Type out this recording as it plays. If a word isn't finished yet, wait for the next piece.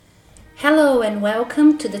Hello and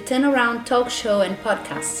welcome to the Turnaround Talk Show and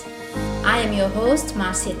Podcast. I am your host,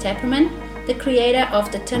 Marcia Tepperman, the creator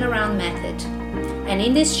of the Turnaround Method. And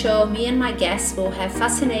in this show, me and my guests will have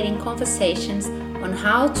fascinating conversations on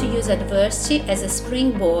how to use adversity as a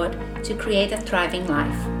springboard to create a thriving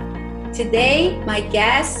life. Today, my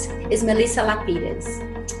guest is Melissa Lapides.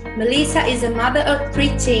 Melissa is a mother of 3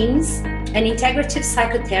 teens, an integrative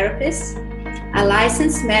psychotherapist, a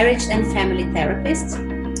licensed marriage and family therapist,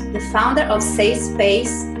 the founder of Safe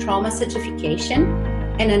Space Trauma Certification,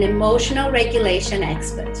 and an emotional regulation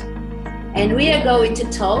expert. And we are going to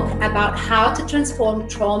talk about how to transform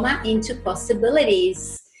trauma into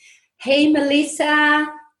possibilities. Hey, Melissa,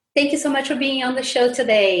 thank you so much for being on the show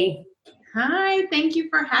today. Hi, thank you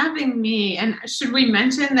for having me. And should we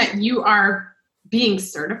mention that you are being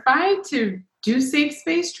certified to do safe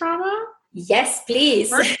space trauma? Yes, please.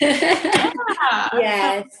 Yeah.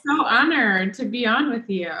 Yes. I'm so honored to be on with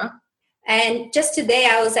you. And just today,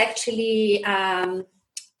 I was actually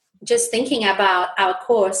just thinking about our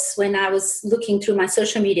course when I was looking through my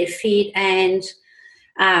social media feed and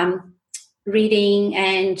reading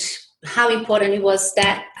and how important it was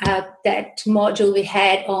that that module we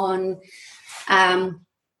had on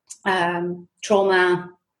trauma,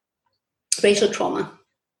 racial trauma.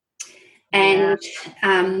 And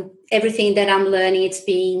everything that I'm learning, it's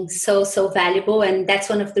being so valuable. And that's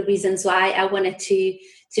one of the reasons why I wanted to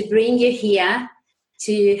bring you here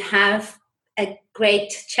to have a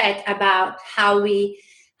great chat about how we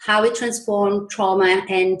transform trauma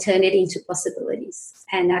and turn it into possibilities.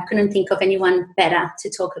 And I couldn't think of anyone better to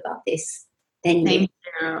talk about this than you. Thank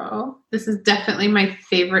you. This is definitely my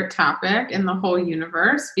favorite topic in the whole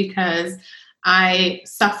universe because I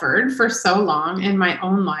suffered for so long in my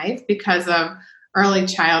own life because of early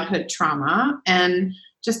childhood trauma. And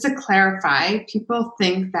just to clarify, people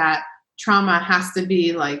think that trauma has to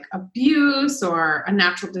be like abuse or a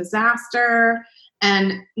natural disaster.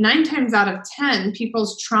 And 9 times out of 10,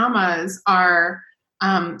 people's traumas are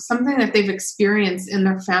something that they've experienced in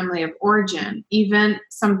their family of origin, even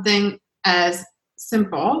something as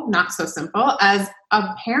simple, not so simple, as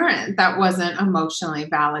a parent that wasn't emotionally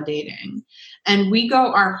validating. And we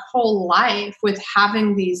go our whole life with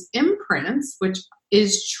having these imprints, which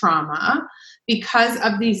is trauma, because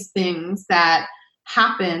of these things that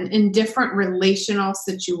happen in different relational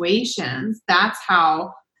situations. That's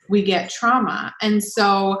how we get trauma. And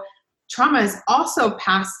so trauma is also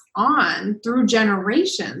passed on through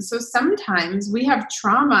generations. So sometimes we have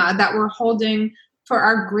trauma that we're holding for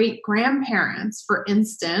our great-grandparents. For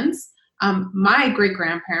instance, my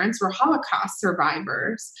great-grandparents were Holocaust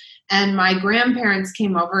survivors, and my grandparents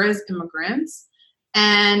came over as immigrants,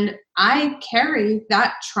 and I carry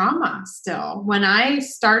that trauma still. When I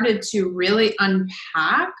started to really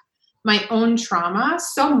unpack my own trauma,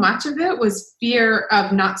 so much of it was fear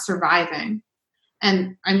of not surviving.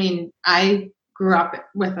 And I mean, I grew up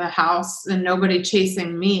with a house and nobody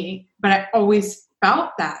chasing me, but I always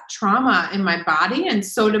felt that trauma in my body, and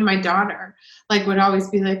so did my daughter. Like, would always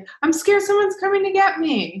be like, I'm scared someone's coming to get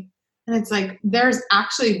me. And it's like, there's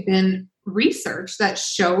actually been research that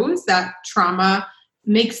shows that trauma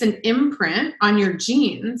makes an imprint on your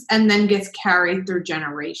genes and then gets carried through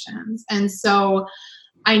generations. And so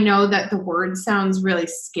I know that the word sounds really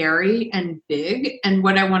scary and big. And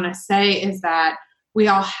what I want to say is that we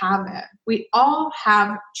all have it. We all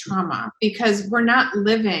have trauma because we're not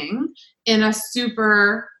living in a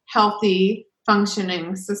super healthy,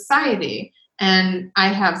 functioning society. And I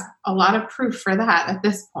have a lot of proof for that at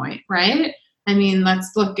this point, right? I mean,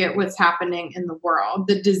 let's look at what's happening in the world.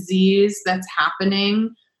 The disease that's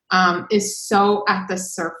happening is so at the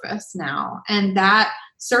surface now. And that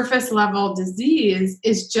surface level disease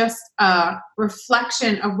is just a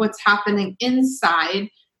reflection of what's happening inside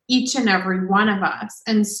each and every one of us.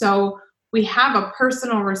 And so we have a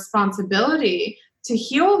personal responsibility to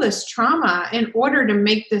heal this trauma in order to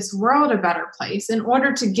make this world a better place, in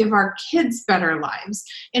order to give our kids better lives,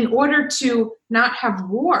 in order to not have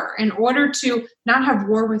war, in order to not have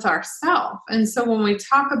war with ourselves. And so when we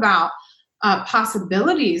talk about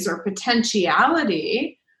possibilities or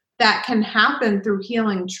potentiality that can happen through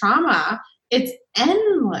healing trauma, it's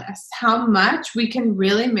endless how much we can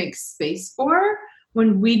really make space for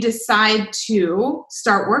when we decide to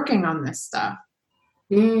start working on this stuff.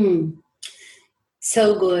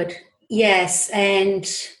 So good. Yes. And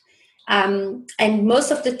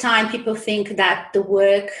most of the time people think that the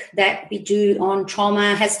work that we do on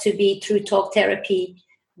trauma has to be through talk therapy.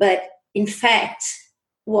 But in fact,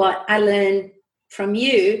 what I learned from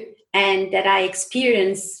you and that I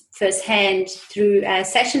experienced firsthand through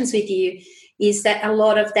sessions with you is that a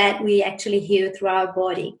lot of that we actually heal through our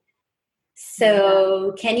body.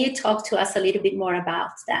 So can you talk to us a little bit more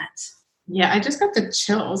about that? Yeah, I just got the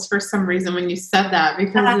chills for some reason when you said that,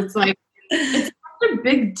 because it's like, it's such a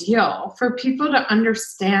big deal for people to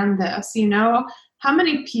understand this. How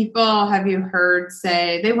many people have you heard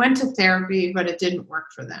say they went to therapy, but it didn't work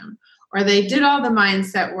for them? Or they did all the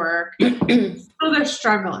mindset work, so they're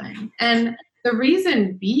struggling. And the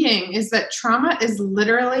reason being is that trauma is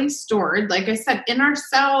literally stored, like I said, in our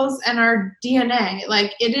cells and our DNA.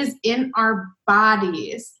 Like, it is in our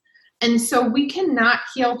bodies. And so we cannot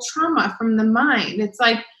heal trauma from the mind. It's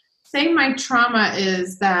like, say my trauma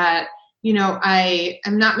is that, I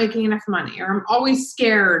am not making enough money, or I'm always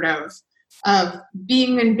scared of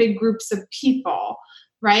being in big groups of people,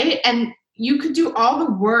 right? And you could do all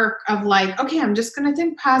the work of like, okay, I'm just going to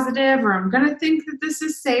think positive, or I'm going to think that this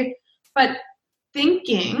is safe. But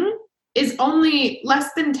thinking is only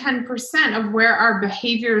less than 10% of where our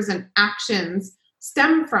behaviors and actions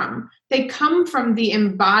stem from. They come from the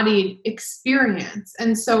embodied experience.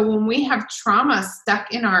 And so when we have trauma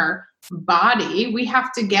stuck in our body, we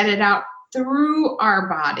have to get it out through our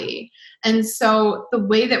body. And so the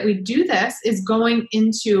way that we do this is going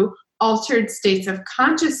into altered states of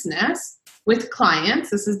consciousness with clients.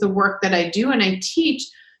 This is the work that I do and I teach,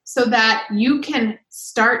 so that you can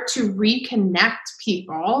start to reconnect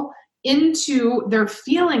people into their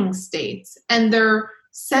feeling states and their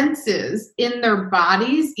senses in their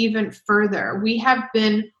bodies even further. We have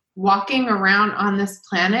been walking around on this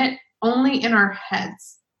planet only in our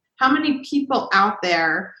heads. How many people out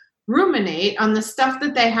there ruminate on the stuff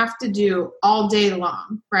that they have to do all day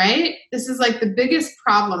long, right? This is like the biggest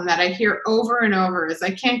problem that I hear over and over is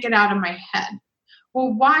I can't get out of my head.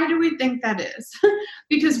 Well, why do we think that is?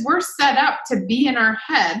 Because we're set up to be in our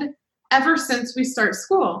head ever since we start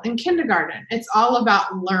school in kindergarten. It's all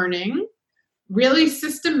about learning really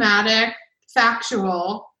systematic,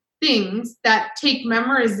 factual things that take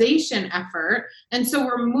memorization effort. And so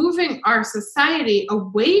we're moving our society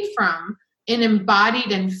away from an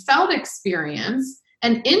embodied and felt experience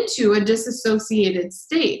and into a disassociated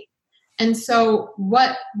state. And so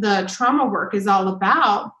what the trauma work is all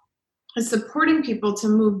about is supporting people to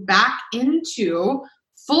move back into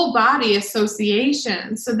full body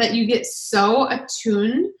association so that you get so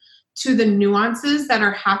attuned to the nuances that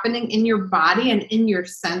are happening in your body and in your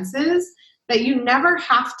senses that you never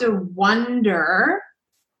have to wonder,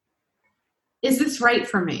 is this right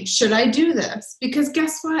for me? Should I do this? Because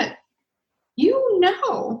guess what? You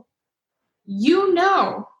know.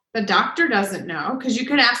 The doctor doesn't know, because you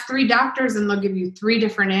could ask 3 doctors and they'll give you 3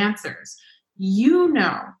 different answers. You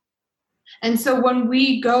know. And so when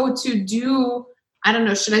we go to do, I don't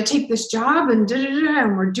know, should I take this job? And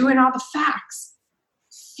and we're doing all the facts.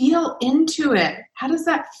 Feel into it. How does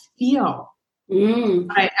that feel?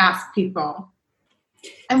 I ask people.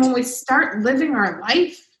 And when we start living our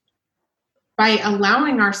life by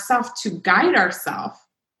allowing ourselves to guide ourselves,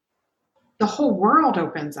 the whole world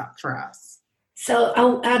opens up for us. So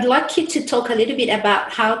I'd like you to talk a little bit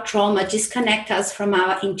about how trauma disconnects us from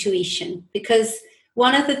our intuition, because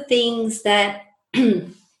one of the things that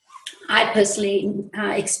I personally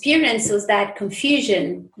experienced was that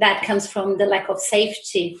confusion that comes from the lack of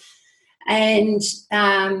safety. And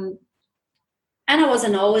I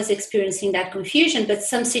wasn't always experiencing that confusion, but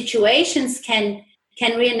some situations can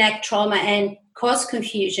reenact trauma and cause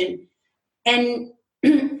confusion. And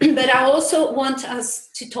but I also want us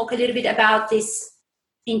to talk a little bit about this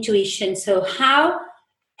intuition. So how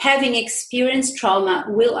having experienced trauma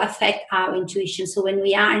will affect our intuition. So when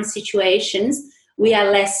we are in situations, we are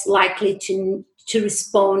less likely to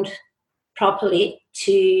respond properly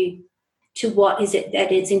to what is it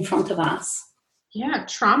that is in front of us. Yeah,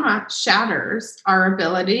 trauma shatters our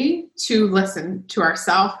ability to listen to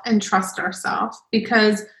ourselves and trust ourselves,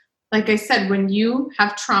 because like I said, when you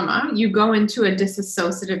have trauma, you go into a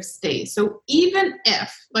disassociative state. So even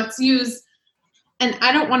if, let's use, and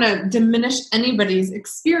I don't want to diminish anybody's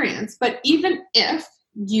experience, but even if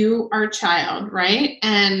you are a child, right,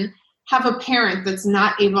 and have a parent that's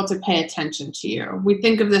not able to pay attention to you, we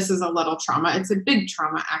think of this as a little trauma. It's a big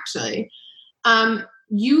trauma, actually.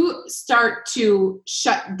 You start to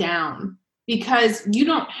shut down because you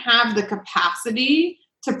don't have the capacity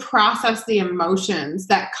to process the emotions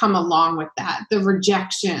that come along with that, the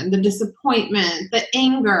rejection, the disappointment, the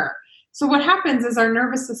anger. So what happens is our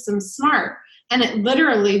nervous system's smart, and it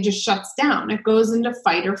literally just shuts down. It goes into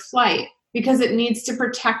fight or flight because it needs to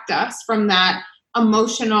protect us from that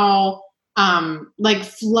emotional like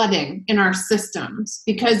flooding in our systems,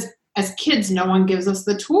 because as kids, no one gives us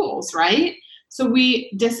the tools, right? So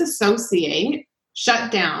we disassociate,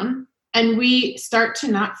 shut down, and we start to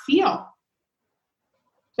not feel.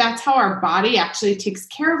 That's how our body actually takes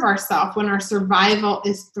care of ourselves when our survival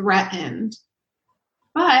is threatened.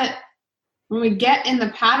 But when we get in the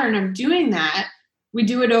pattern of doing that, we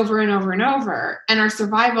do it over and over and over, and our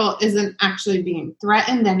survival isn't actually being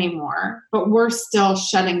threatened anymore, but we're still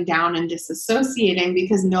shutting down and disassociating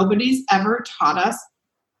because nobody's ever taught us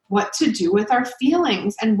what to do with our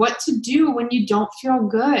feelings and what to do when you don't feel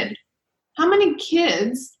good. How many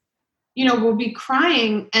kids, will be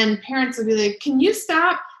crying and parents will be like, can you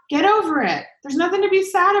stop? Get over it. There's nothing to be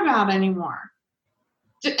sad about anymore.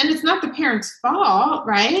 And it's not the parent's fault,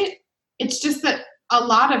 right? It's just that a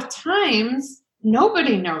lot of times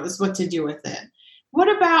nobody knows what to do with it.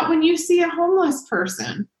 What about when you see a homeless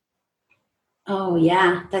person? Oh,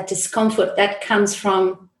 yeah, that discomfort that comes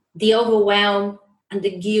from the overwhelm and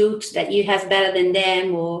the guilt that you have better than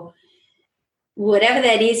them, or whatever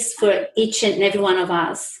that is for each and every one of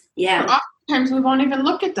us. Yeah. Oftentimes we won't even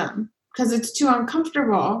look at them because it's too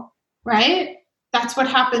uncomfortable, right? That's what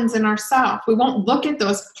happens in ourself. We won't look at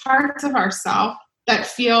those parts of ourself that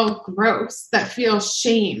feel gross, that feel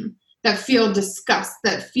shame, that feel disgust,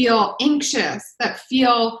 that feel anxious, that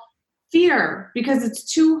feel fear, because it's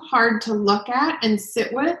too hard to look at and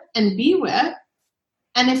sit with and be with.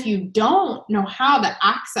 And if you don't know how to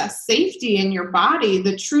access safety in your body,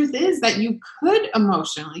 the truth is that you could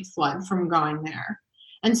emotionally flood from going there.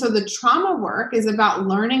 And so the trauma work is about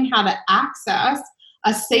learning how to access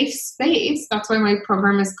a safe space. That's why my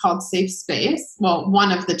program is called Safe Space. Well,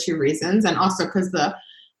 one of the two reasons, and also because the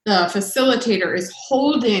facilitator is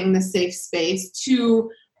holding the safe space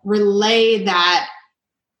to relay that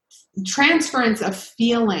transference of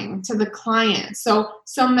feeling to the client. So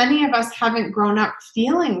many of us haven't grown up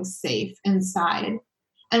feeling safe inside.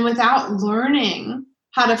 And without learning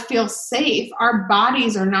how to feel safe, our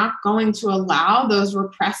bodies are not going to allow those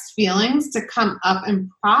repressed feelings to come up and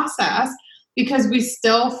process, because we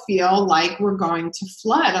still feel like we're going to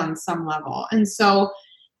flood on some level. And so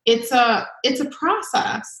it's a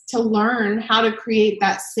process to learn how to create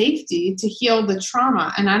that safety to heal the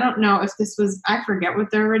trauma. And I don't know if this was, I forget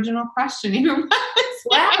what the original question even was.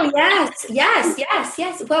 Wow,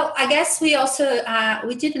 yes. Well, I guess we also,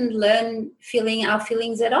 we didn't learn feeling our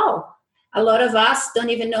feelings at all. A lot of us don't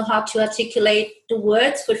even know how to articulate the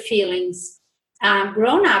words for feelings.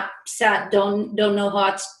 Grown-ups don't know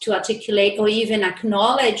how to articulate or even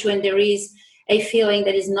acknowledge when there is a feeling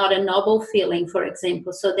that is not a noble feeling, for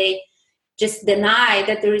example. So they just deny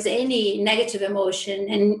that there is any negative emotion,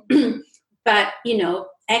 and but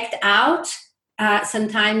act out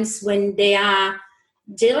sometimes when they are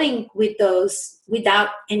dealing with those without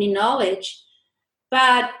any knowledge.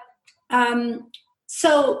 But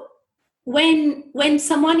so when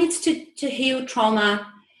someone needs to heal trauma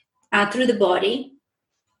through the body,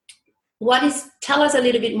 tell us a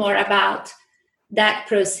little bit more about that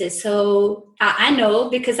process. So I know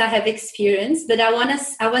because I have experience, but I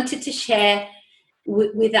wanted to share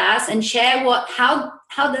with us and share how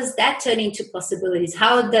does that turn into possibilities?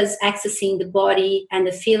 How does accessing the body and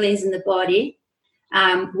the feelings in the body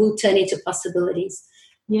will turn into possibilities?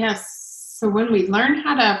 Yes. So when we learn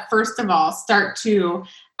how to, first of all, start to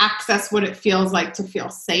access what it feels like to feel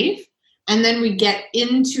safe, and then we get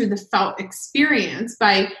into the felt experience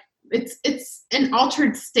by it's an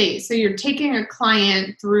altered state. So you're taking a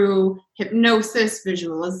client through hypnosis,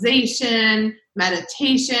 visualization,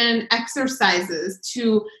 meditation, exercises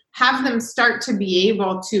to have them start to be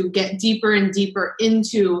able to get deeper and deeper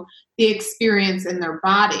into the experience in their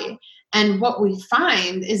body. And what we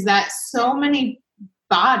find is that so many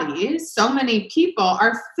bodies, so many people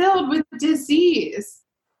are filled with disease.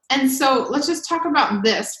 And so let's just talk about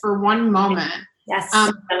this for one moment. Yes,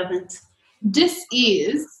 relevant.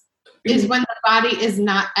 Dis-ease is when the body is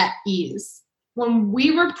not at ease. When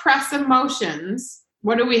we repress emotions,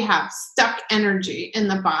 what do we have? Stuck energy in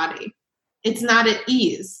the body. It's not at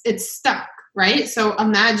ease. It's stuck, right? So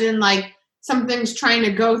imagine like something's trying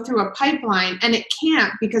to go through a pipeline and it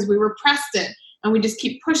can't because we repressed it and we just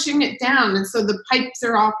keep pushing it down. And so the pipes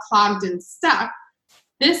are all clogged and stuck.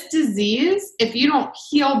 This disease, if you don't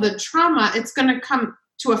heal the trauma, it's going to come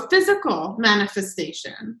to a physical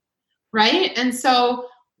manifestation, right? And so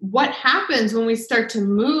what happens when we start to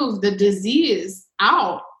move the disease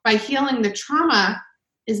out by healing the trauma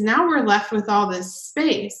is now we're left with all this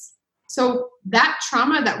space. So that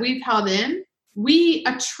trauma that we've held in, we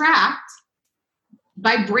attract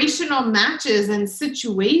vibrational matches and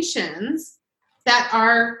situations that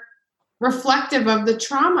are reflective of the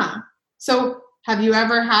trauma. So have you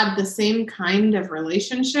ever had the same kind of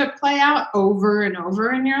relationship play out over and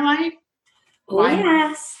over in your life? Oh,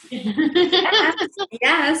 yes.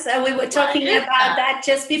 Yes. We were talking about that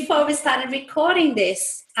just before we started recording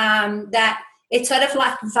this, that it sort of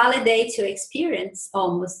like validates your experience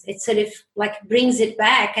almost. It sort of like brings it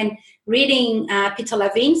back. And reading Peter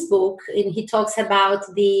Levine's book, and he talks about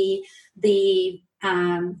the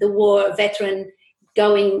war veteran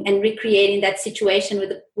going and recreating that situation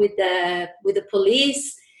with the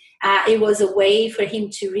police. It was a way for him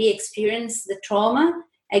to re-experience the trauma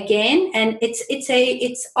again, and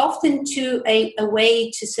it's often a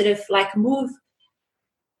way to sort of like move.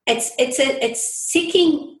 It's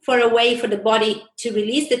seeking for a way for the body to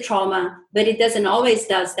release the trauma, but it doesn't always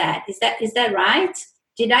does that. Is that right?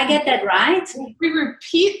 Did I get that right? We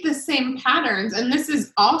repeat the same patterns, and this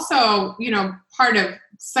is also, part of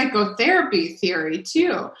psychotherapy theory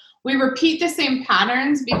too. We repeat the same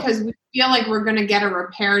patterns because we feel like we're going to get a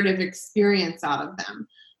reparative experience out of them.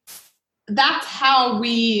 That's how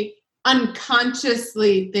we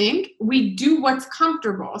unconsciously think. We do what's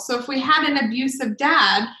comfortable. So if we had an abusive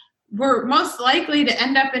dad, we're most likely to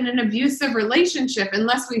end up in an abusive relationship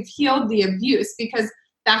unless we've healed the abuse, because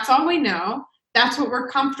that's all we know. That's what we're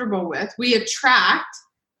comfortable with. We attract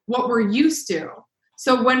what we're used to.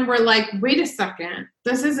 So when we're like, wait a second,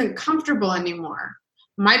 this isn't comfortable anymore.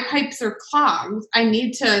 My pipes are clogged. I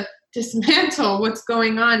need to dismantle what's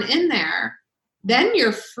going on in there. Then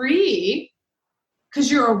you're free because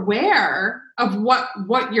you're aware of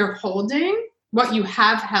what you're holding, what you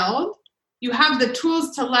have held. You have the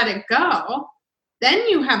tools to let it go. Then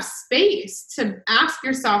you have space to ask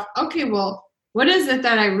yourself, okay, well, what is it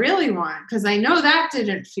that I really want? Because I know that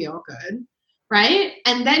didn't feel good, right?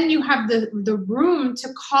 And then you have the room to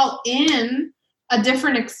call in a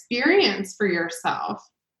different experience for yourself.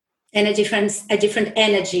 And a different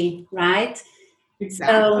energy, right?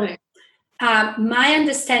 Exactly. So, my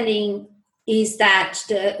understanding is that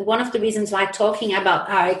one of the reasons why talking about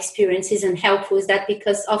our experience isn't helpful is that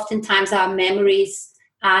because oftentimes our memories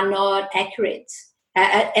are not accurate,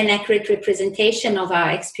 an accurate representation of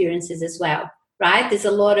our experiences as well, right? There's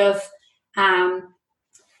a lot of kind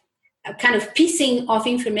of piecing of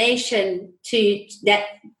information to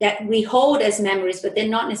that we hold as memories, but they're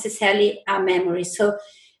not necessarily our memories. So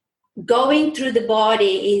going through the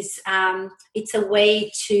body is it's a way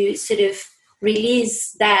to sort of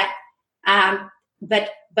release that, but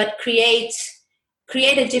create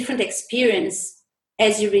a different experience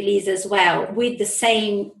as you release as well, with the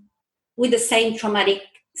same traumatic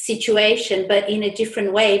situation, but in a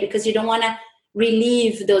different way, because you don't want to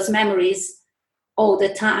relive those memories all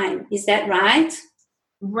the time. Is that right?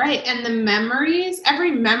 Right. And the memories,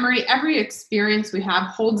 every experience we have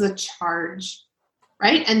holds a charge,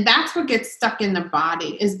 right? And that's what gets stuck in the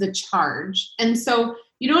body, is the charge. And so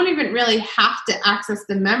you don't even really have to access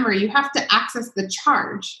the memory. You have to access the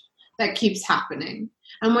charge that keeps happening.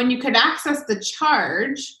 And when you could access the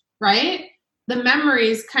charge, right, the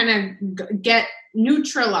memories kind of get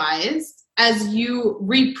neutralized as you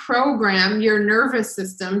reprogram your nervous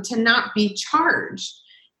system to not be charged.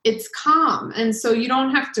 It's calm. And so you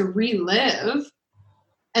don't have to relive.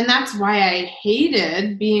 And that's why I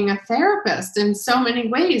hated being a therapist in so many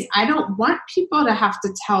ways. I don't want people to have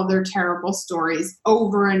to tell their terrible stories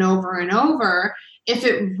over and over and over if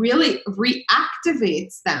it really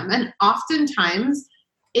reactivates them. And oftentimes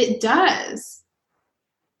it does.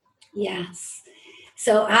 Yes.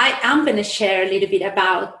 So I'm going to share a little bit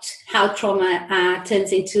about how trauma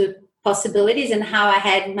turns into possibilities, and how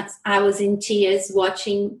I was in tears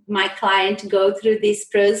watching my client go through this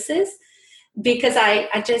process, because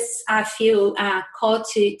I feel called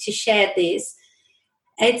to share this.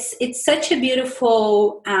 It's such a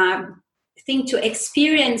beautiful thing to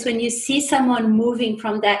experience when you see someone moving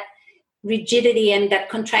from that rigidity and that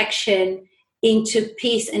contraction into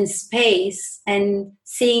peace and space, and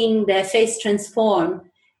seeing their face transform.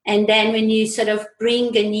 And then when you sort of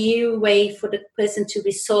bring a new way for the person to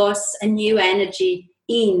resource a new energy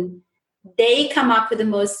in, they come up with the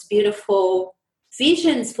most beautiful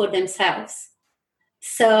visions for themselves.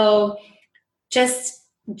 So just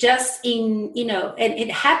in, and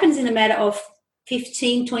it happens in a matter of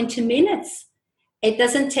 15, 20 minutes. It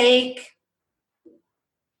doesn't take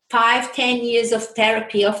 5-10 years of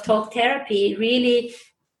therapy, of talk therapy. It really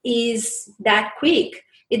is that quick.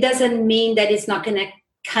 It doesn't mean that it's not going to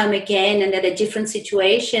come again and that a different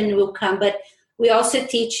situation will come, but we're also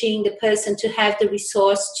teaching the person to have the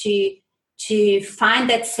resource to find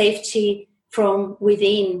that safety from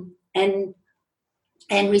within, and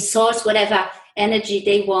resource whatever energy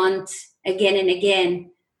they want again and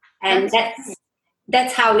again. And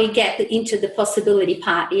that's how we get into the possibility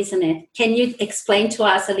part, isn't it? Can you explain to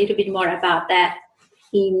us a little bit more about that?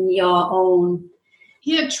 in your own?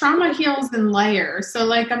 Yeah, trauma heals in layers. So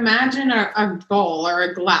like imagine a bowl or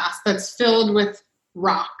a glass that's filled with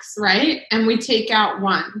rocks, right? And we take out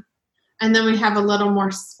one. And then we have a little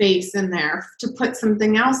more space in there to put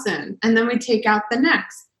something else in. And then we take out the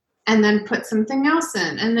next. And then put something else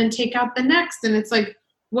in. And then take out the next. And it's like,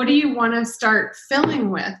 what do you want to start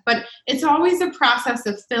filling with? But it's always a process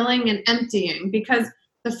of filling and emptying, because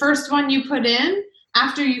the first one you put in,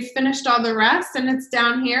 after you've finished all the rest and it's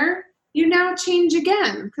down here, you now change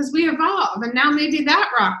again because we evolve. And now maybe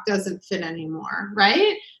that rock doesn't fit anymore,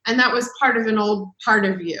 right? And that was part of an old part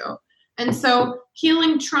of you. And so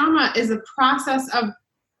healing trauma is a process of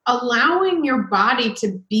allowing your body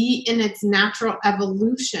to be in its natural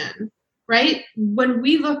evolution, right? When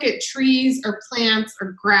we look at trees or plants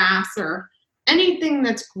or grass or anything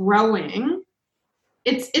that's growing,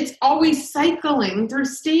 it's always cycling through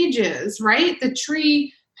stages, right? The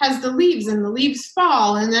tree has the leaves and the leaves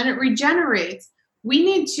fall and then it regenerates. We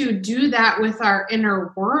need to do that with our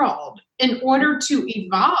inner world in order to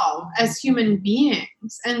evolve as human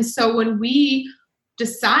beings. And so when we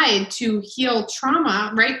decide to heal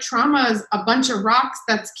trauma, right? Trauma is a bunch of rocks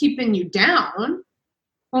that's keeping you down.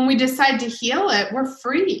 When we decide to heal it, we're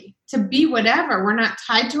free to be whatever. We're not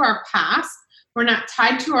tied to our past. We're not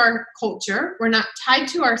tied to our culture. We're not tied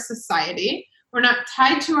to our society. We're not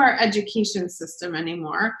tied to our education system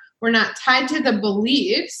anymore. We're not tied to the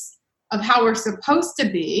beliefs of how we're supposed to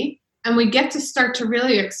be. And we get to start to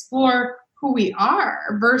really explore who we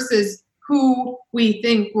are versus who we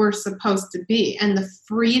think we're supposed to be. And the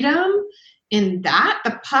freedom in that,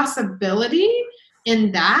 the possibility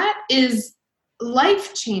in that is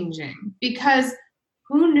life-changing, because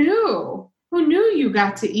who knew? Who knew you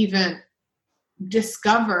got to even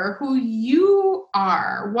discover who you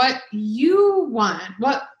are, what you want,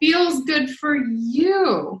 what feels good for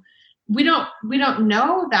you? We don't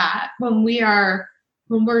know that when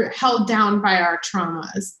we're held down by our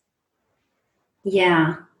traumas.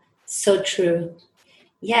 Yeah, so true.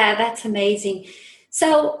 Yeah, that's amazing.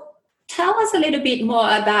 So tell us a little bit more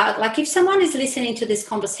about, like, if someone is listening to this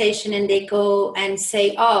conversation and they go and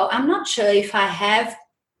say, oh, I'm not sure if I have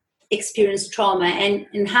experienced trauma,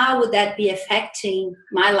 and how would that be affecting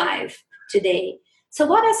my life today? So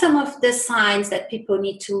what are some of the signs that people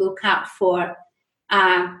need to look out for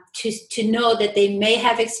to know that they may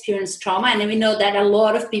have experienced trauma? And we know that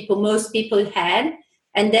most people had,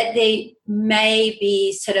 and that they may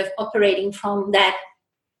be sort of operating from that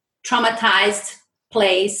traumatized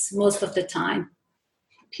place most of the time.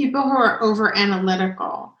 People who are over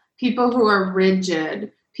analytical, people who are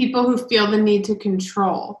rigid, people who feel the need to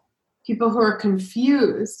control, people who are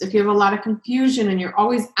confused. If you have a lot of confusion and you're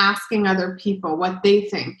always asking other people what they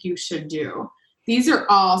think you should do, these are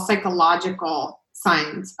all psychological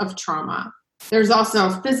signs of trauma. There's also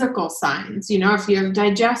physical signs. You know, if you have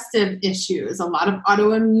digestive issues, a lot of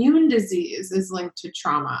autoimmune disease is linked to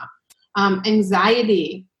trauma.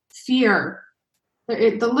 Anxiety, fear,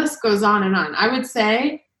 the list goes on and on. I would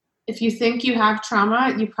say if you think you have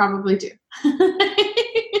trauma, you probably do.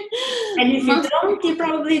 And if you don't, you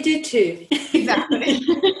probably do too. Exactly.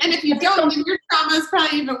 And if you don't, then your trauma is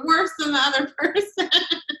probably even worse than the other person.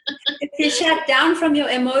 If you shut down from your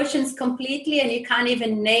emotions completely and you can't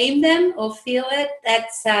even name them or feel it,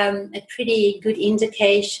 that's a pretty good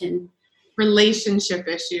indication. Relationship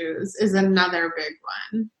issues is another big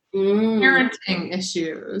one. Parenting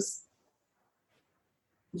issues.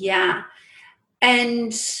 Yeah.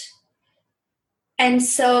 And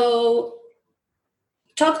so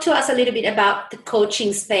talk to us a little bit about the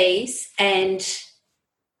coaching space and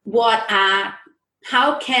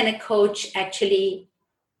how can a coach actually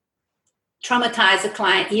traumatize a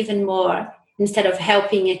client even more instead of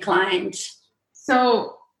helping a client?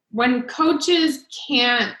 So when coaches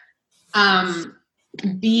can't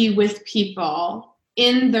be with people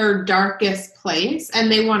in their darkest place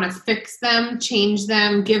and they want to fix them, change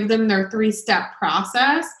them, give them their 3-step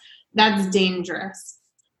process, that's dangerous.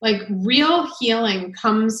 Like, real healing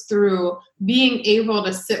comes through being able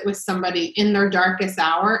to sit with somebody in their darkest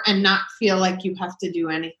hour and not feel like you have to do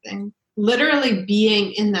anything. Literally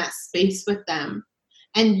being in that space with them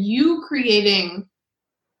and you creating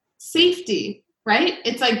safety, right?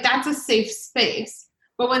 It's like, that's a safe space.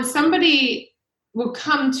 But when somebody will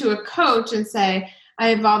come to a coach and say, I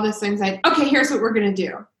have all this anxiety. Okay, here's what we're going to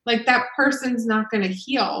do. Like, that person's not going to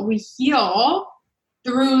heal. We heal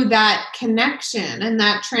through that connection and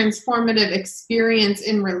that transformative experience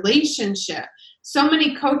in relationship. So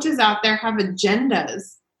many coaches out there have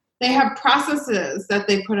agendas They have processes that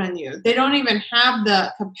they put on you. They don't even have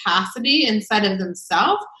the capacity inside of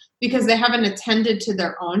themselves because they haven't attended to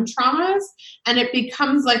their own traumas. And it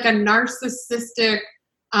becomes like a narcissistic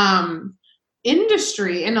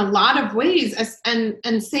industry in a lot of ways.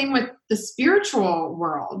 And same with the spiritual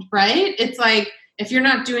world, right? It's like, if you're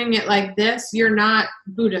not doing it like this, you're not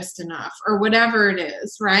Buddhist enough or whatever it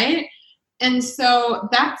is, right? And so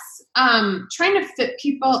that's trying to fit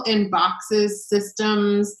people in boxes,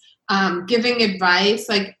 systems, giving advice,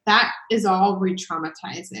 like that is all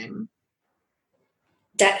re-traumatizing.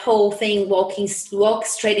 That whole thing, walk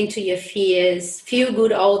straight into your fears, feel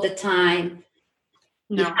good all the time.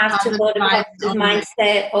 No, you have to go to positive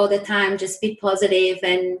mindset all the time, just be positive,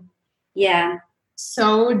 and yeah.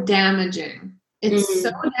 So damaging. It's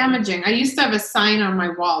so damaging. I used to have a sign on my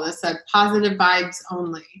wall that said positive vibes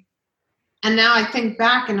only. And now I think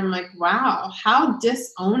back and I'm like, wow, how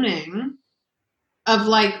disowning of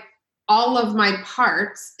like all of my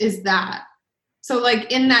parts is that? So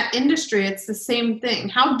like in that industry, it's the same thing.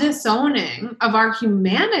 How disowning of our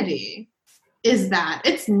humanity is that?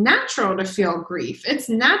 It's natural to feel grief. It's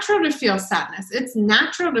natural to feel sadness. It's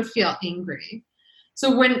natural to feel angry.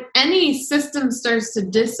 So when any system starts to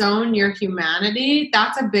disown your humanity,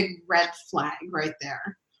 that's a big red flag right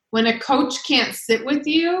there. When a coach can't sit with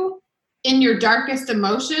you in your darkest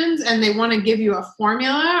emotions and they want to give you a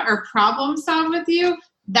formula or problem solve with you,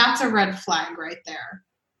 that's a red flag right there.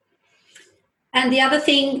 And the other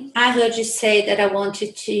thing I heard you say that I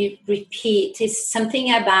wanted to repeat is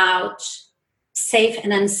something about safe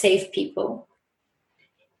and unsafe people.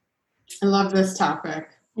 I love this topic.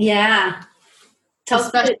 Yeah.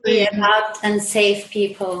 Talk to me about unsafe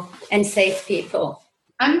people and safe people.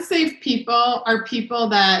 Unsafe people are people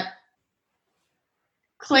that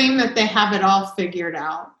claim that they have it all figured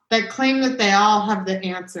out, that claim that they all have the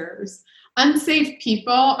answers. Unsafe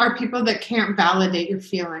people are people that can't validate your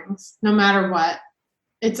feelings, no matter what.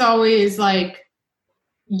 It's always like,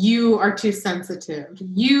 you are too sensitive.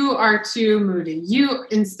 You are too moody.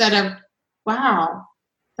 Instead of, wow,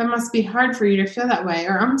 that must be hard for you to feel that way.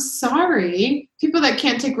 Or I'm sorry. People that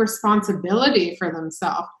can't take responsibility for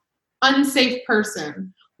themselves. Unsafe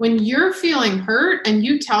person. When you're feeling hurt and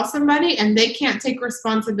you tell somebody and they can't take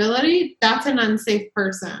responsibility, that's an unsafe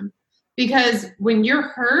person. Because when you're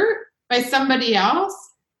hurt by somebody else,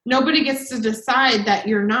 nobody gets to decide that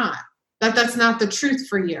you're not, that's not the truth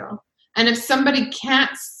for you. And if somebody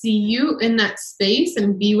can't see you in that space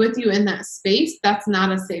and be with you in that space, that's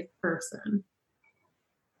not a safe person.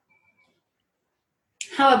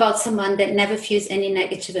 How about someone that never feels any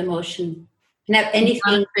negative emotion? Anything?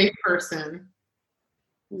 Not a safe person.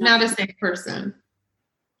 Not a safe person.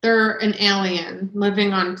 They're an alien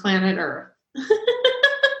living on planet Earth.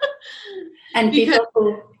 And people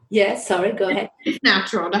who, go ahead. It's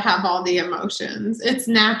natural to have all the emotions. It's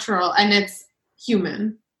natural and it's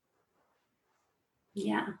human.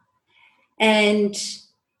 Yeah. And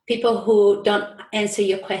people who don't answer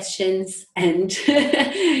your questions and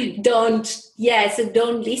don't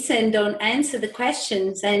listen, don't answer the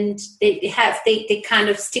questions, and they kind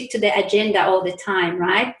of stick to their agenda all the time,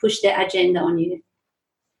 right? Push their agenda on you.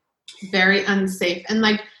 Very unsafe. And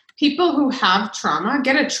like people who have trauma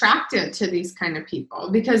get attracted to these kind of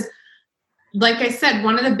people because, like I said,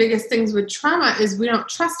 one of the biggest things with trauma is we don't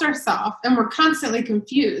trust ourselves and we're constantly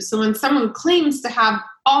confused. So when someone claims to have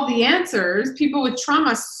all the answers, people with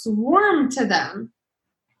trauma swarm to them.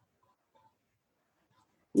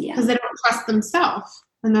 Yeah. Because they don't trust themselves.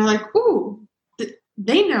 And they're like, ooh,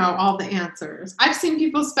 they know all the answers. I've seen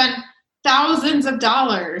people spend thousands of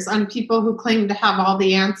dollars on people who claim to have all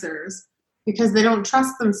the answers because they don't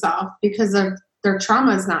trust themselves because their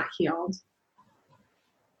trauma is not healed.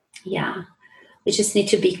 Yeah. We just need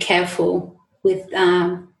to be careful with,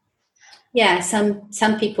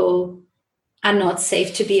 some people are not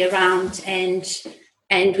safe to be around, and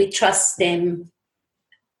we trust them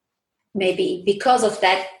maybe because of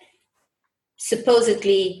that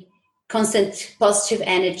supposedly constant positive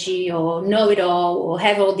energy or know it all or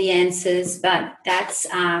have all the answers, but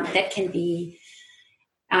that can be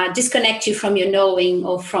disconnect you from your knowing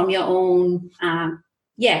or from your own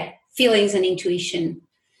feelings and intuition.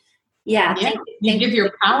 You give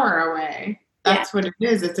your power away. That's what it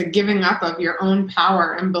is. It's a giving up of your own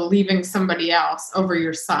power and believing somebody else over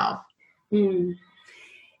yourself. Mm.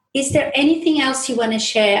 Is there anything else you want to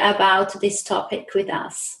share about this topic with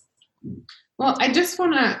us? Well, I just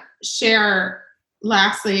want to share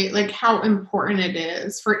lastly, like how important it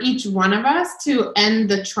is for each one of us to end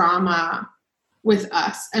the trauma with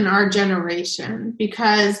us and our generation,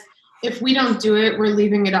 because if we don't do it, we're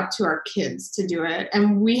leaving it up to our kids to do it.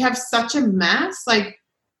 And we have such a mess. Like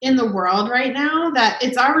in the world right now that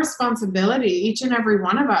it's our responsibility, each and every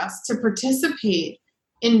one of us, to participate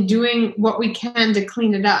in doing what we can to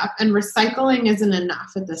clean it up. And recycling isn't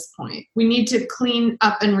enough at this point. We need to clean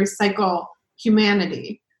up and recycle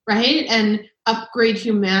humanity, right? And upgrade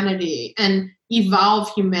humanity and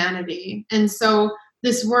evolve humanity. And so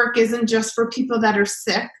this work isn't just for people that are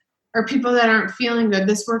sick or people that aren't feeling good.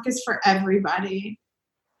 This work is for everybody.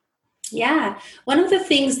 Yeah. One of the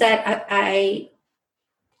things that I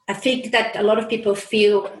think that a lot of people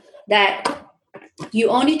feel that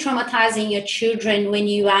you're only traumatizing your children when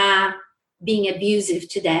you are being abusive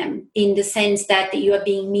to them, in the sense that you are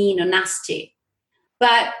being mean or nasty.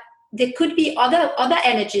 But there could be other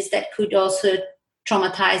energies that could also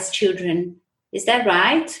traumatize children. Is that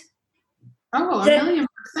right? Oh,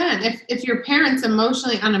 1,000,000%. If your parent's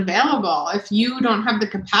emotionally unavailable, if you don't have the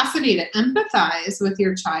capacity to empathize with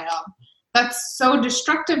your child, that's so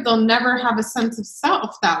destructive. They'll never have a sense of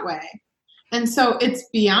self that way. And so it's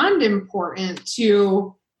beyond important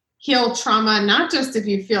to heal trauma, not just if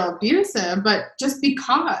you feel abusive, but just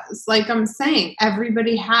because, like I'm saying,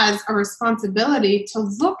 everybody has a responsibility to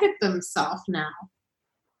look at themselves now.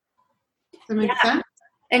 Does that make sense?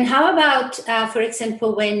 And how about, for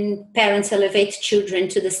example, when parents elevate children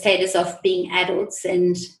to the status of being adults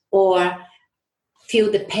or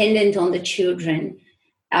feel dependent on the children,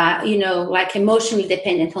 like emotionally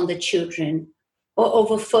dependent on the children, or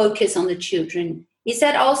over-focus on the children? Is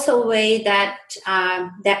that also a way that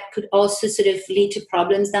that could also sort of lead to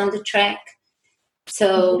problems down the track?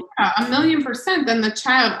 So, 1,000,000%. Then the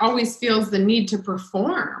child always feels the need to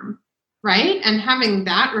perform, right? And having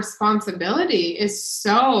that responsibility is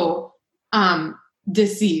so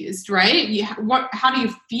diseased, right? How do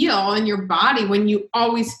you feel in your body when you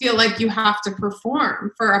always feel like you have to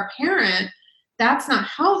perform? For a parent, that's not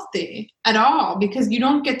healthy at all, because you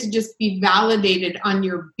don't get to just be validated on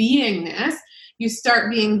your beingness. You start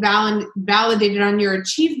being validated on your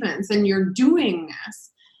achievements and your doingness.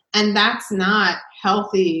 And that's not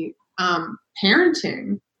healthy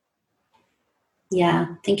parenting.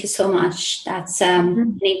 Yeah, thank you so much. That's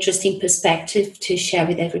an interesting perspective to share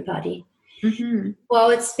with everybody. Mm-hmm. Well,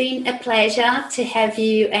 it's been a pleasure to have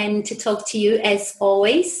you and to talk to you as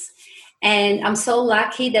always. And I'm so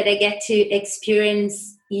lucky that I get to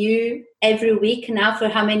experience you every week now for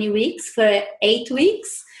how many weeks? For 8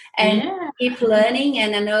 weeks. And keep learning.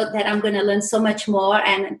 And I know that I'm going to learn so much more.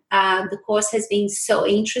 And the course has been so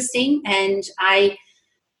interesting. And I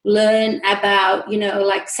learn about,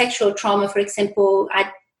 like sexual trauma, for example.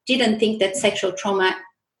 I didn't think that sexual trauma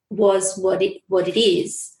was what it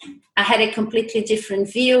is. I had a completely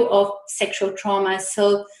different view of sexual trauma.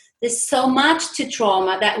 So there's so much to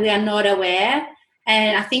trauma that we are not aware.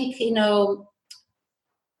 And I think,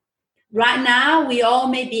 right now we all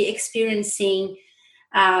may be experiencing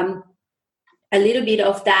a little bit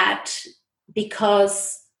of that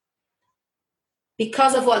because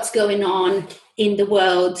of what's going on in the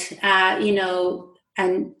world,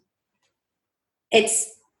 and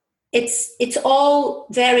it's all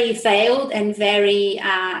very veiled and very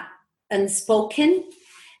unspoken.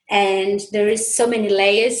 And there is so many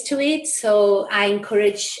layers to it. So I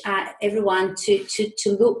encourage everyone to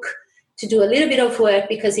look, to do a little bit of work,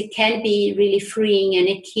 because it can be really freeing and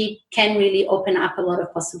it can really open up a lot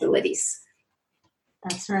of possibilities.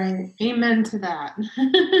 That's right. Amen to that.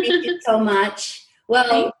 Thank you so much. Well,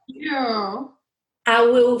 thank you. I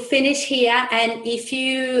will finish here. And if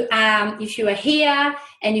you are here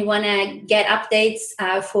and you want to get updates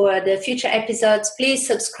for the future episodes, please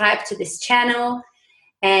subscribe to this channel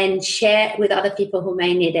and share with other people who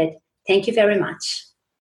may need it. Thank you very much.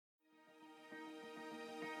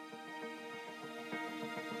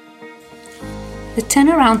 The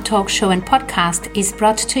Turnaround Talk Show and Podcast is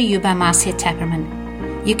brought to you by Marcia Tepperman.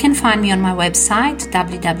 You can find me on my website,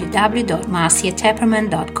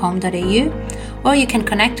 www.marciatepperman.com.au, or you can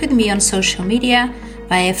connect with me on social media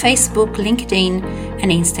via Facebook, LinkedIn,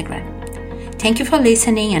 and Instagram. Thank you for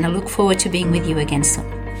listening, and I look forward to being with you again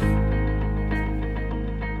soon.